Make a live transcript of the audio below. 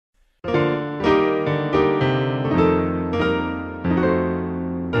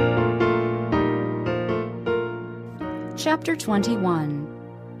Chapter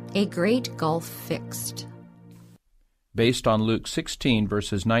 21. A Great Gulf Fixed. Based on Luke 16,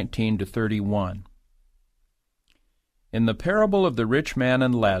 verses 19 to 31. In the parable of the rich man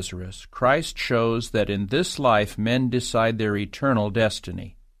and Lazarus, Christ shows that in this life men decide their eternal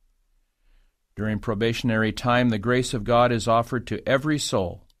destiny. During probationary time, the grace of God is offered to every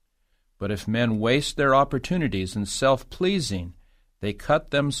soul. But if men waste their opportunities in self-pleasing, they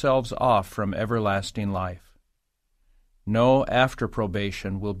cut themselves off from everlasting life. No after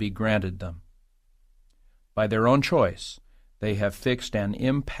probation will be granted them. By their own choice, they have fixed an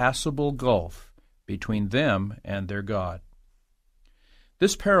impassable gulf between them and their God.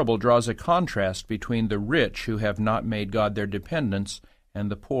 This parable draws a contrast between the rich who have not made God their dependence and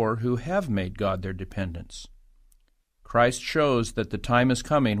the poor who have made God their dependence. Christ shows that the time is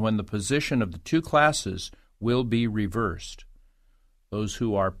coming when the position of the two classes will be reversed. Those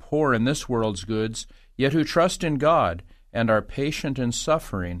who are poor in this world's goods, yet who trust in God and are patient in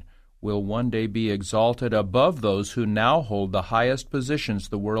suffering, will one day be exalted above those who now hold the highest positions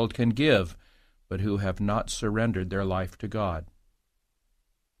the world can give, but who have not surrendered their life to God.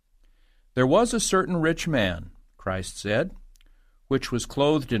 There was a certain rich man, Christ said, which was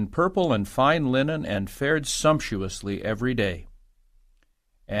clothed in purple and fine linen and fared sumptuously every day.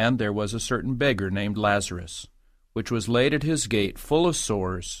 And there was a certain beggar named Lazarus, which was laid at his gate full of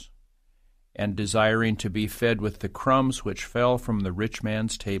sores, and desiring to be fed with the crumbs which fell from the rich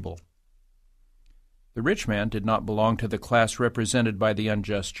man's table. The rich man did not belong to the class represented by the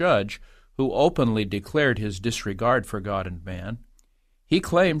unjust judge, who openly declared his disregard for God and man. He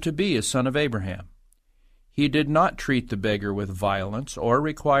claimed to be a son of Abraham. He did not treat the beggar with violence or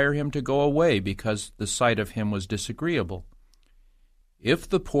require him to go away because the sight of him was disagreeable. If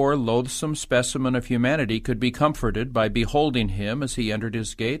the poor, loathsome specimen of humanity could be comforted by beholding him as he entered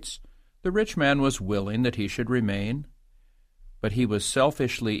his gates, the rich man was willing that he should remain, but he was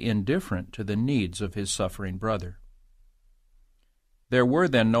selfishly indifferent to the needs of his suffering brother. There were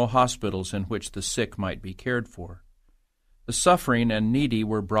then no hospitals in which the sick might be cared for. The suffering and needy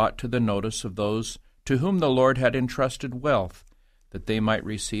were brought to the notice of those to whom the Lord had entrusted wealth, that they might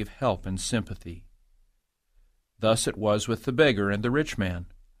receive help and sympathy. Thus it was with the beggar and the rich man.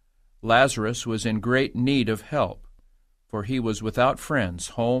 Lazarus was in great need of help, for he was without friends,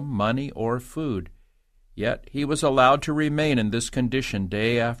 home, money, or food. Yet he was allowed to remain in this condition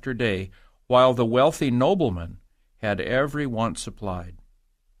day after day, while the wealthy nobleman had every want supplied.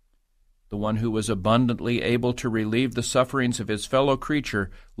 The one who was abundantly able to relieve the sufferings of his fellow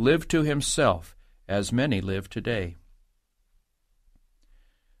creature lived to himself, as many live today.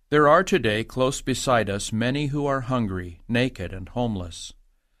 There are today close beside us many who are hungry, naked, and homeless.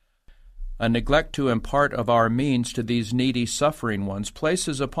 A neglect to impart of our means to these needy, suffering ones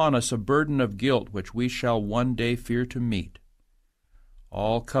places upon us a burden of guilt which we shall one day fear to meet.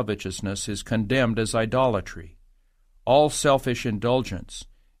 All covetousness is condemned as idolatry. All selfish indulgence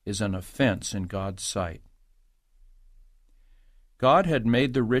is an offense in God's sight. God had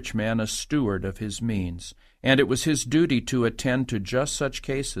made the rich man a steward of his means, and it was his duty to attend to just such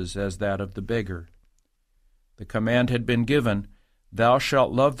cases as that of the beggar. The command had been given, "Thou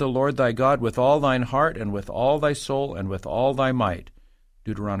shalt love the Lord thy God with all thine heart, and with all thy soul, and with all thy might,"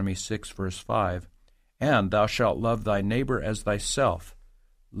 Deuteronomy 6, verse 5, "and thou shalt love thy neighbor as thyself,"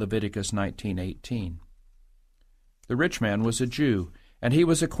 Leviticus 19:18. The rich man was a Jew, and he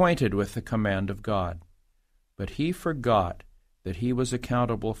was acquainted with the command of God. But he forgot that he was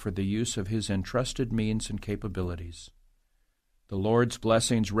accountable for the use of his entrusted means and capabilities. The Lord's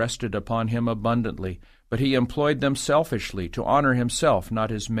blessings rested upon him abundantly, but he employed them selfishly to honor himself, not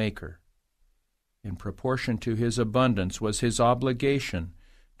his Maker. In proportion to his abundance was his obligation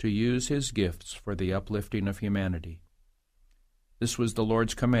to use his gifts for the uplifting of humanity. This was the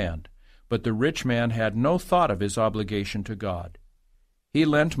Lord's command, but the rich man had no thought of his obligation to God. He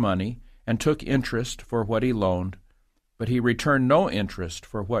lent money and took interest for what he loaned, but he returned no interest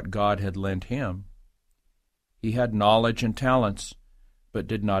for what God had lent him. He had knowledge and talents, but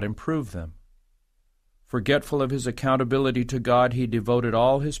did not improve them. Forgetful of his accountability to God, he devoted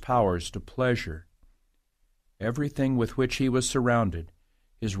all his powers to pleasure. Everything with which he was surrounded,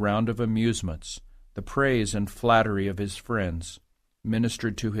 his round of amusements, the praise and flattery of his friends,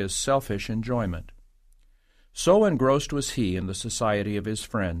 ministered to his selfish enjoyment. So engrossed was he in the society of his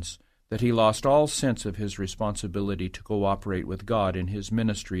friends that he lost all sense of his responsibility to cooperate with God in his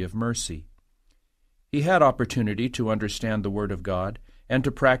ministry of mercy. He had opportunity to understand the Word of God and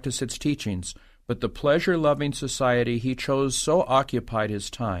to practice its teachings, but the pleasure-loving society he chose so occupied his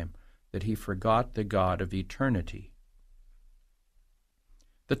time that he forgot the God of eternity.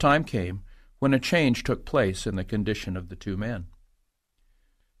 The time came when a change took place in the condition of the two men.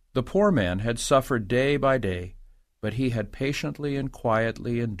 The poor man had suffered day by day, but he had patiently and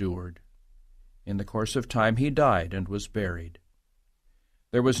quietly endured. In the course of time he died and was buried.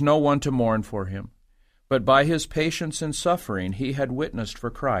 There was no one to mourn for him, but by his patience in suffering he had witnessed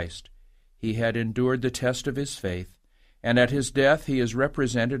for Christ. He had endured the test of his faith, and at his death he is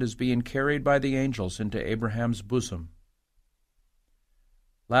represented as being carried by the angels into Abraham's bosom.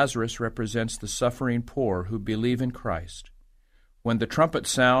 Lazarus represents the suffering poor who believe in Christ. When the trumpet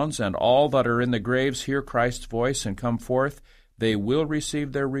sounds and all that are in the graves hear Christ's voice and come forth, they will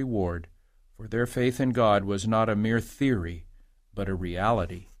receive their reward, for their faith in God was not a mere theory, but a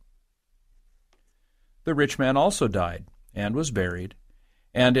reality. The rich man also died, and was buried,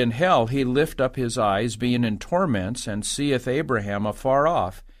 and in hell he lift up his eyes, being in torments, and seeth Abraham afar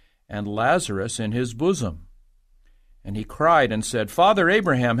off, and Lazarus in his bosom. And he cried and said, Father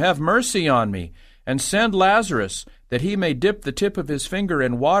Abraham, have mercy on me, and send Lazarus, that he may dip the tip of his finger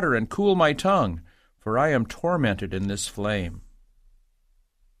in water and cool my tongue, for I am tormented in this flame.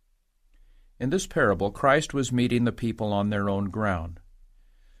 In this parable, Christ was meeting the people on their own ground.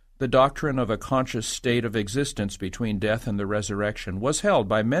 The doctrine of a conscious state of existence between death and the resurrection was held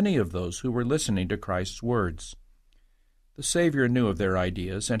by many of those who were listening to Christ's words. The Savior knew of their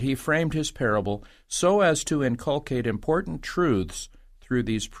ideas, and he framed his parable so as to inculcate important truths through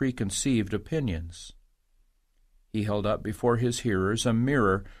these preconceived opinions. He held up before his hearers a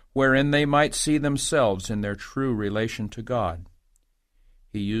mirror wherein they might see themselves in their true relation to God.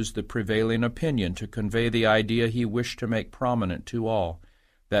 He used the prevailing opinion to convey the idea he wished to make prominent to all,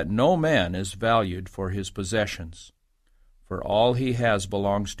 that no man is valued for his possessions, for all he has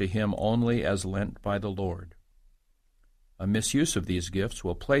belongs to him only as lent by the Lord. A misuse of these gifts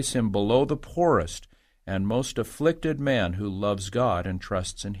will place him below the poorest and most afflicted man who loves God and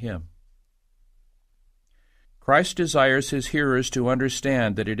trusts in him. Christ desires his hearers to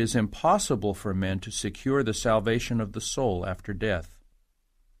understand that it is impossible for men to secure the salvation of the soul after death.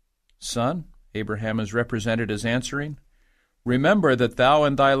 Son, Abraham is represented as answering, remember that thou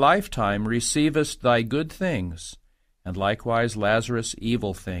in thy lifetime receivest thy good things, and likewise Lazarus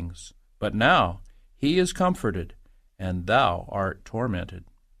evil things. But now he is comforted, and thou art tormented.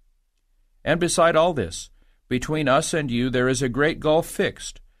 And beside all this, between us and you there is a great gulf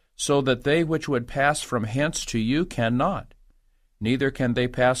fixed, so that they which would pass from hence to you cannot, neither can they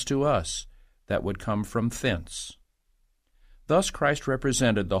pass to us that would come from thence. Thus Christ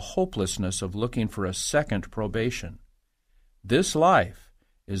represented the hopelessness of looking for a second probation. This life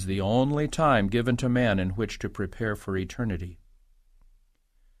is the only time given to man in which to prepare for eternity.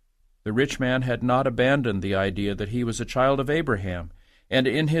 The rich man had not abandoned the idea that he was a child of Abraham, and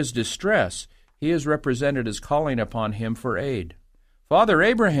in his distress he is represented as calling upon him for aid. Father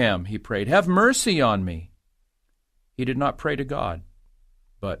Abraham, he prayed, have mercy on me. He did not pray to God,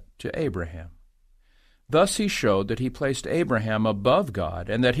 but to Abraham. Thus he showed that he placed Abraham above God,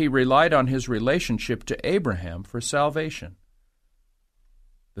 and that he relied on his relationship to Abraham for salvation.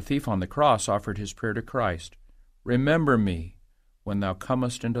 The thief on the cross offered his prayer to Christ. Remember me when thou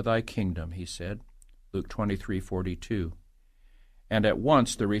comest into thy kingdom, he said, Luke 23:42. And at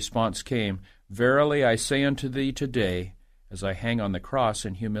once the response came, Verily I say unto thee today, as I hang on the cross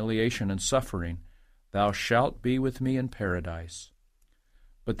in humiliation and suffering, thou shalt be with me in paradise.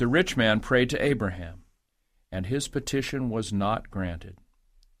 But the rich man prayed to Abraham, and his petition was not granted.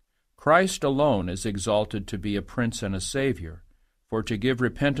 Christ alone is exalted to be a prince and a Savior, for to give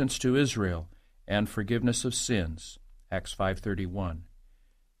repentance to Israel and forgiveness of sins, Acts 5:31.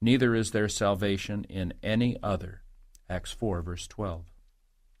 Neither is there salvation in any other, Acts 4, verse 12.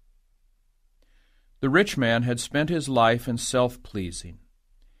 The rich man had spent his life in self-pleasing,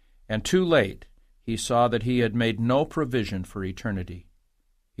 and too late he saw that he had made no provision for eternity.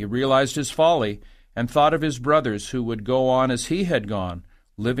 He realized his folly and thought of his brothers who would go on as he had gone,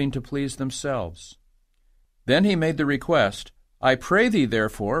 living to please themselves. Then he made the request, I pray thee,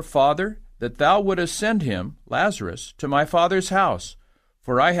 therefore, Father, that thou wouldest send him, Lazarus, to my father's house,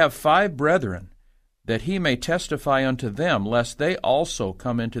 for I have 5 brethren, that he may testify unto them, lest they also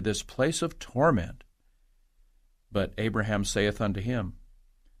come into this place of torment. But Abraham saith unto him,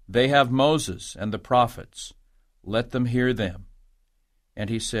 They have Moses and the prophets, let them hear them. And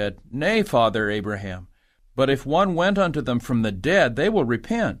he said, Nay, Father Abraham, but if one went unto them from the dead, they will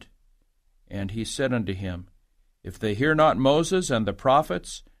repent. And he said unto him, If they hear not Moses and the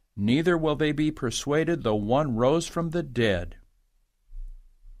prophets, neither will they be persuaded, though one rose from the dead.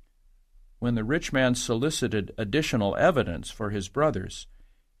 When the rich man solicited additional evidence for his brothers,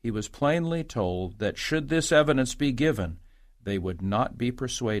 he was plainly told that should this evidence be given, they would not be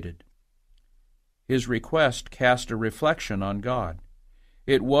persuaded. his request cast a reflection on God.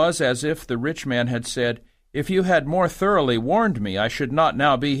 It was as if the rich man had said, "If you had more thoroughly warned me, I should not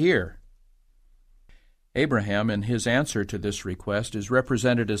now be here." Abraham, in his answer to this request, is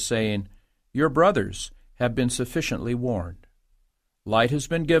represented as saying, "Your brothers have been sufficiently warned. Light has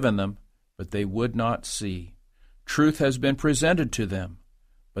been given them, but they would not see. Truth has been presented to them,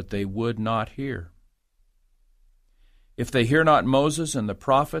 but they would not hear. If they hear not Moses and the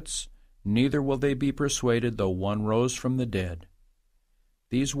prophets, neither will they be persuaded, though one rose from the dead."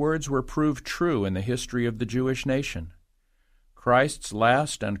 These words were proved true in the history of the Jewish nation. Christ's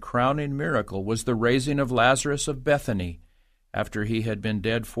last and crowning miracle was the raising of Lazarus of Bethany after he had been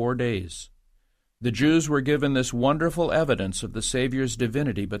dead 4 days. The Jews were given this wonderful evidence of the Savior's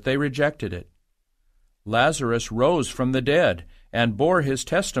divinity, but they rejected it. Lazarus rose from the dead and bore his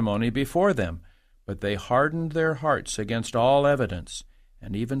testimony before them, but they hardened their hearts against all evidence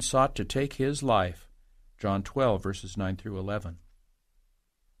and even sought to take his life. John 12, verses 9 through 11.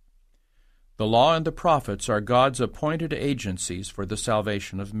 The law and the prophets are God's appointed agencies for the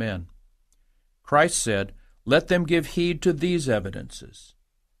salvation of men. Christ said, "Let them give heed to these evidences."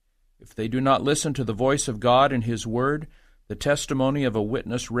 If they do not listen to the voice of God and His Word, the testimony of a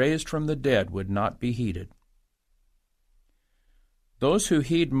witness raised from the dead would not be heeded. Those who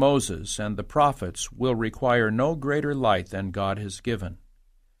heed Moses and the prophets will require no greater light than God has given.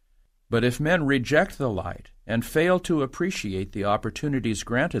 But if men reject the light and fail to appreciate the opportunities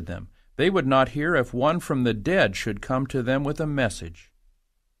granted them, they would not hear if one from the dead should come to them with a message.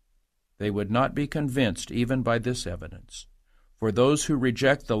 They would not be convinced even by this evidence, for those who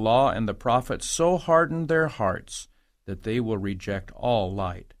reject the law and the prophets so harden their hearts that they will reject all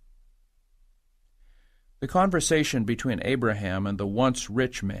light. The conversation between Abraham and the once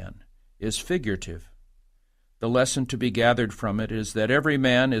rich man is figurative. The lesson to be gathered from it is that every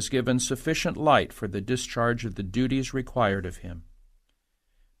man is given sufficient light for the discharge of the duties required of him.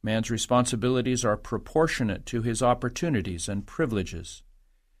 Man's responsibilities are proportionate to his opportunities and privileges.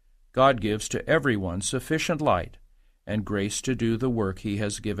 God gives to everyone sufficient light and grace to do the work He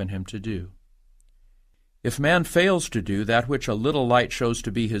has given him to do. If man fails to do that which a little light shows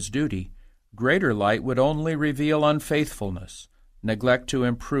to be his duty, greater light would only reveal unfaithfulness, neglect to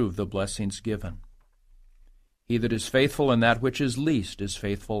improve the blessings given. He that is faithful in that which is least is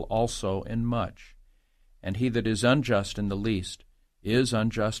faithful also in much, and he that is unjust in the least is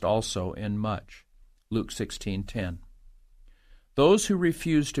unjust also in much. Luke 16:10. Those who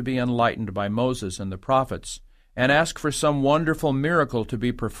refuse to be enlightened by Moses and the prophets and ask for some wonderful miracle to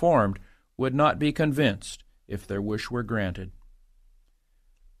be performed would not be convinced if their wish were granted.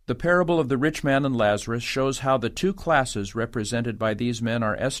 The parable of the rich man and Lazarus shows how the two classes represented by these men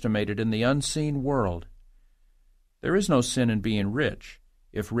are estimated in the unseen world. There is no sin in being rich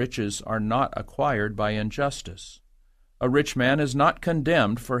if riches are not acquired by injustice. A rich man is not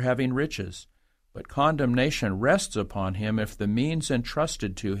condemned for having riches, but condemnation rests upon him if the means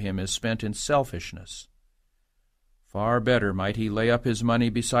entrusted to him is spent in selfishness. Far better might he lay up his money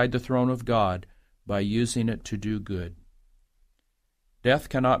beside the throne of God by using it to do good. Death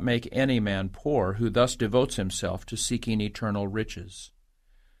cannot make any man poor who thus devotes himself to seeking eternal riches.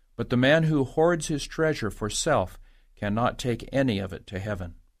 But the man who hoards his treasure for self cannot take any of it to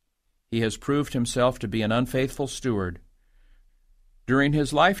heaven. He has proved himself to be an unfaithful steward. During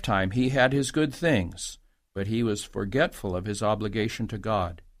his lifetime he had his good things, but he was forgetful of his obligation to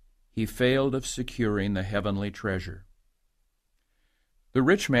God. He failed of securing the heavenly treasure. The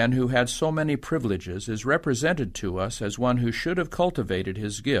rich man who had so many privileges is represented to us as one who should have cultivated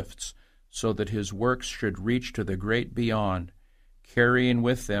his gifts so that his works should reach to the great beyond, carrying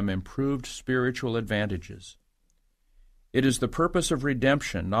with them improved spiritual advantages. It is the purpose of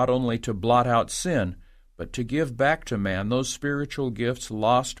redemption not only to blot out sin, but to give back to man those spiritual gifts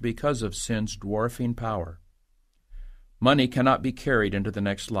lost because of sin's dwarfing power. Money cannot be carried into the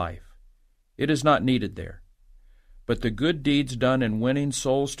next life. It is not needed there. But the good deeds done in winning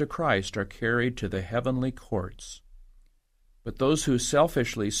souls to Christ are carried to the heavenly courts. But those who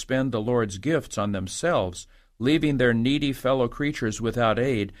selfishly spend the Lord's gifts on themselves, leaving their needy fellow creatures without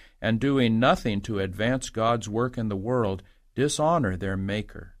aid, and doing nothing to advance God's work in the world, dishonor their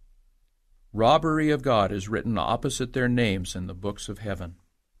Maker. Robbery of God is written opposite their names in the books of heaven.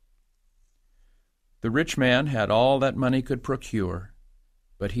 The rich man had all that money could procure,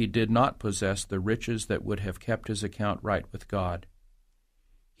 but he did not possess the riches that would have kept his account right with God.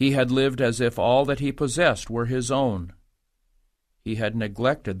 He had lived as if all that he possessed were his own. He had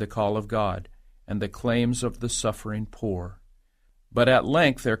neglected the call of God and the claims of the suffering poor. But at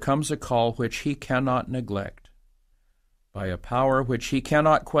length there comes a call which he cannot neglect. By a power which he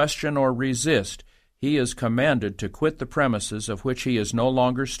cannot question or resist, he is commanded to quit the premises of which he is no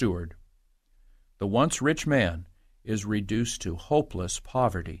longer steward. The once rich man is reduced to hopeless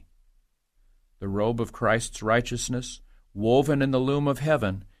poverty. The robe of Christ's righteousness, woven in the loom of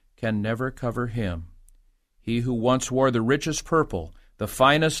heaven, can never cover him. He who once wore the richest purple, the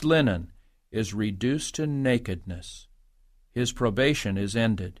finest linen, is reduced to nakedness. His probation is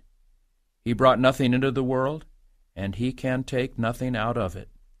ended. He brought nothing into the world, and he can take nothing out of it.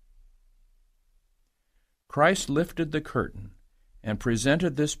 Christ lifted the curtain and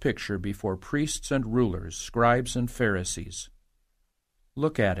presented this picture before priests and rulers, scribes and Pharisees.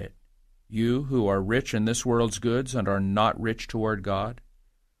 Look at it, you who are rich in this world's goods and are not rich toward God.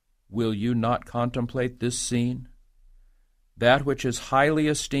 Will you not contemplate this scene? That which is highly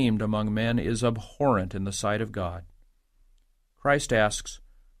esteemed among men is abhorrent in the sight of God. Christ asks,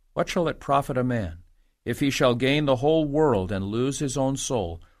 "What shall it profit a man, if he shall gain the whole world and lose his own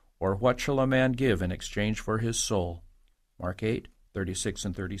soul? Or what shall a man give in exchange for his soul?" Mark 8:36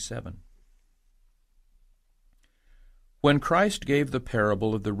 and 37. When Christ gave the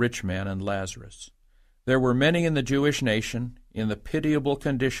parable of the rich man and Lazarus, there were many in the Jewish nation in the pitiable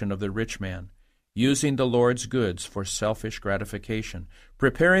condition of the rich man, using the Lord's goods for selfish gratification,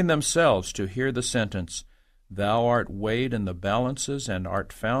 preparing themselves to hear the sentence, "Thou art weighed in the balances and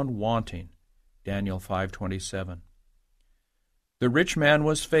art found wanting." Daniel 5:27. The rich man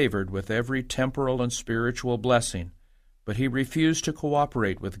was favored with every temporal and spiritual blessing, but he refused to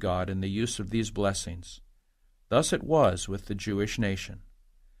cooperate with God in the use of these blessings. Thus it was with the Jewish nation.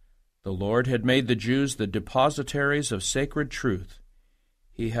 The Lord had made the Jews the depositaries of sacred truth.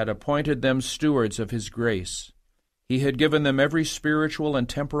 He had appointed them stewards of His grace. He had given them every spiritual and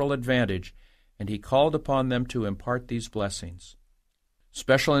temporal advantage, and He called upon them to impart these blessings.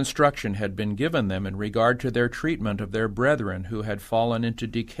 Special instruction had been given them in regard to their treatment of their brethren who had fallen into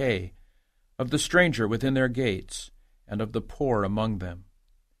decay, of the stranger within their gates, and of the poor among them.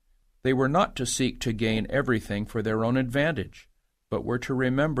 They were not to seek to gain everything for their own advantage, but were to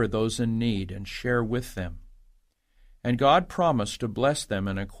remember those in need and share with them. And God promised to bless them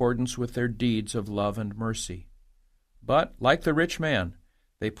in accordance with their deeds of love and mercy. But, like the rich man,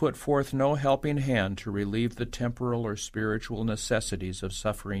 they put forth no helping hand to relieve the temporal or spiritual necessities of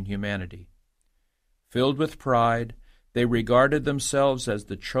suffering humanity. Filled with pride, they regarded themselves as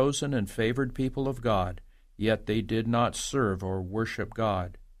the chosen and favored people of God, yet they did not serve or worship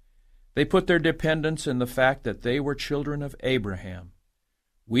God. They put their dependence in the fact that they were children of Abraham.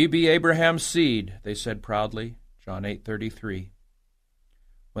 "We be Abraham's seed," they said proudly, John 8:33.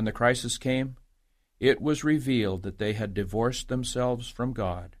 When the crisis came, it was revealed that they had divorced themselves from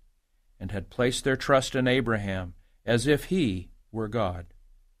God and had placed their trust in Abraham as if he were God.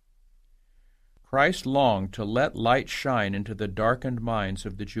 Christ longed to let light shine into the darkened minds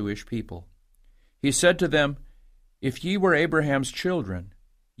of the Jewish people. He said to them, "If ye were Abraham's children,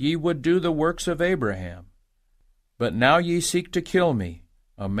 ye would do the works of Abraham. But now ye seek to kill me,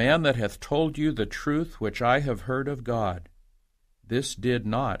 a man that hath told you the truth which I have heard of God. This did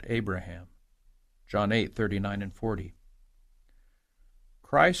not Abraham." John 8:39 and 40.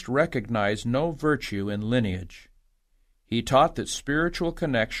 Christ recognized no virtue in lineage. He taught that spiritual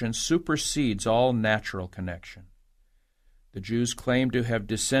connection supersedes all natural connection. The Jews claimed to have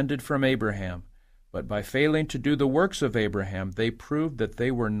descended from Abraham, but by failing to do the works of Abraham, they proved that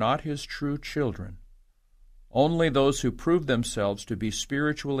they were not his true children. Only those who prove themselves to be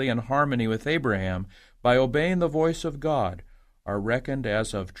spiritually in harmony with Abraham by obeying the voice of God are reckoned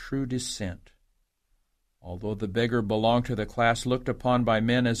as of true descent. Although the beggar belonged to the class looked upon by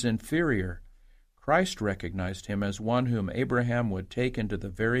men as inferior, Christ recognized him as one whom Abraham would take into the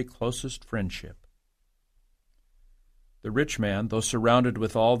very closest friendship. The rich man, though surrounded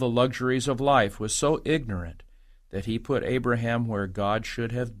with all the luxuries of life, was so ignorant that he put Abraham where God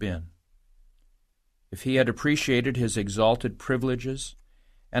should have been. If he had appreciated his exalted privileges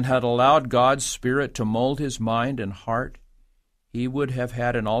and had allowed God's Spirit to mold his mind and heart, he would have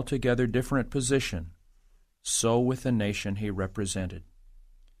had an altogether different position. So with the nation he represented.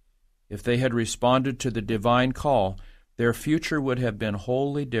 If they had responded to the divine call, their future would have been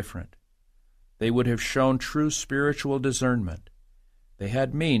wholly different. They would have shown true spiritual discernment. They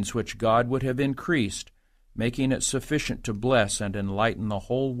had means which God would have increased, making it sufficient to bless and enlighten the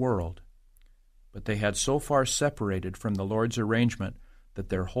whole world. But they had so far separated from the Lord's arrangement that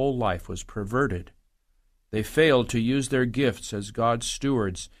their whole life was perverted. They failed to use their gifts as God's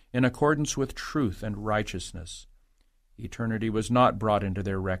stewards in accordance with truth and righteousness. Eternity was not brought into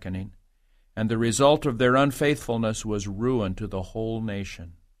their reckoning, and the result of their unfaithfulness was ruin to the whole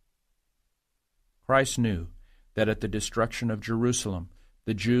nation. Christ knew that at the destruction of Jerusalem,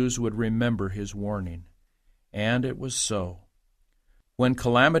 the Jews would remember his warning. And it was so. When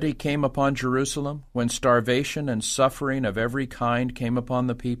calamity came upon Jerusalem, when starvation and suffering of every kind came upon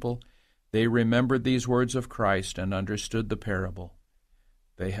the people, they remembered these words of Christ and understood the parable.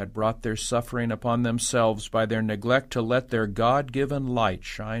 They had brought their suffering upon themselves by their neglect to let their God-given light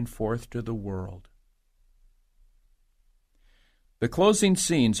shine forth to the world. The closing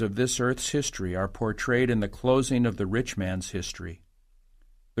scenes of this earth's history are portrayed in the closing of the rich man's history.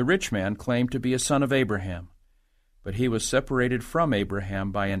 The rich man claimed to be a son of Abraham, but he was separated from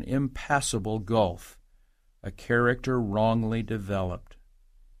Abraham by an impassable gulf, a character wrongly developed.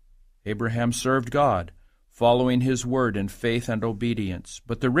 Abraham served God, following his word in faith and obedience,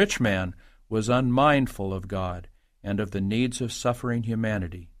 but the rich man was unmindful of God and of the needs of suffering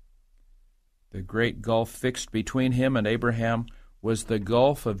humanity. The great gulf fixed between him and Abraham was the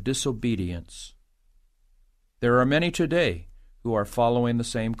gulf of disobedience. There are many today who are following the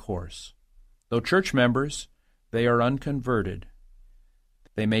same course. Though church members, they are unconverted.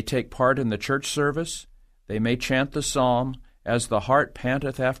 They may take part in the church service, they may chant the psalm, "As the hart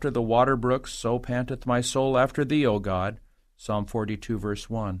panteth after the water brooks, so panteth my soul after thee, O God," Psalm 42, verse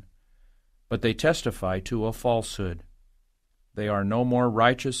 1. But they testify to a falsehood. They are no more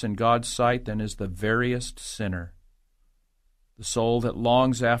righteous in God's sight than is the veriest sinner. The soul that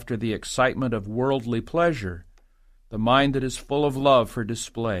longs after the excitement of worldly pleasure, the mind that is full of love for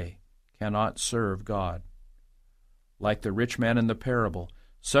display, cannot serve God. Like the rich man in the parable,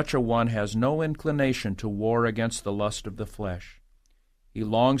 such a one has no inclination to war against the lust of the flesh. He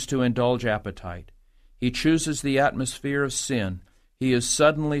longs to indulge appetite. He chooses the atmosphere of sin. He is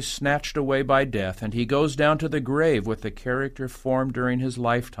suddenly snatched away by death, and he goes down to the grave with the character formed during his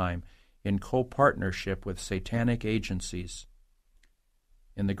lifetime in co-partnership with satanic agencies.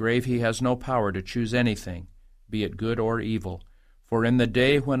 In the grave he has no power to choose anything, be it good or evil, for in the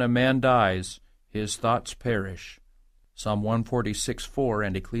day when a man dies, his thoughts perish. Psalm 146:4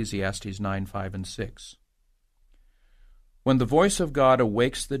 and Ecclesiastes 9:5 and 6. When the voice of God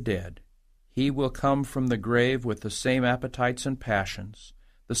awakes the dead, he will come from the grave with the same appetites and passions,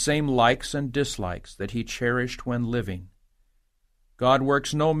 the same likes and dislikes that he cherished when living. God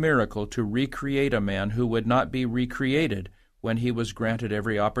works no miracle to recreate a man who would not be recreated when he was granted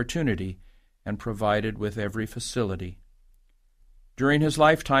every opportunity and provided with every facility. During his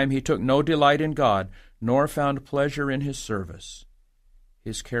lifetime he took no delight in God, nor found pleasure in his service.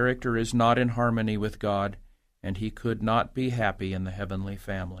 His character is not in harmony with God, and he could not be happy in the heavenly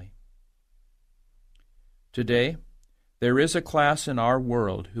family. Today, there is a class in our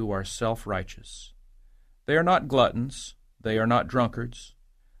world who are self-righteous. They are not gluttons, they are not drunkards,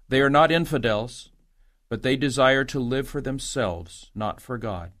 they are not infidels, but they desire to live for themselves, not for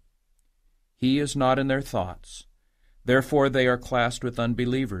God. He is not in their thoughts. Therefore they are classed with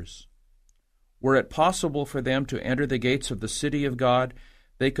unbelievers. Were it possible for them to enter the gates of the city of God,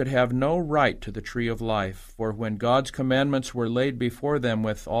 they could have no right to the tree of life, for when God's commandments were laid before them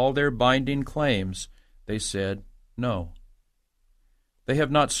with all their binding claims, they said, "No." They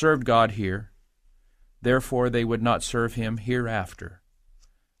have not served God here. Therefore they would not serve him hereafter.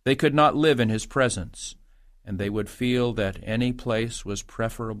 They could not live in his presence, and they would feel that any place was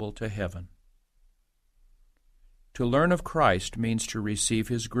preferable to heaven. To learn of Christ means to receive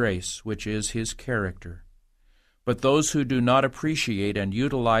his grace, which is his character. But those who do not appreciate and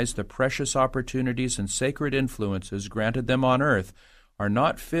utilize the precious opportunities and sacred influences granted them on earth are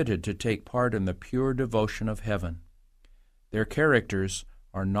not fitted to take part in the pure devotion of heaven. Their characters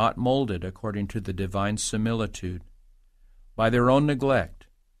are not molded according to the divine similitude. By their own neglect,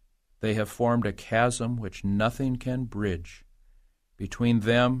 they have formed a chasm which nothing can bridge. Between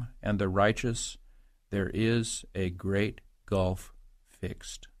them and the righteous, there is a great gulf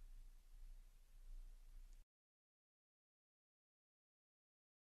fixed.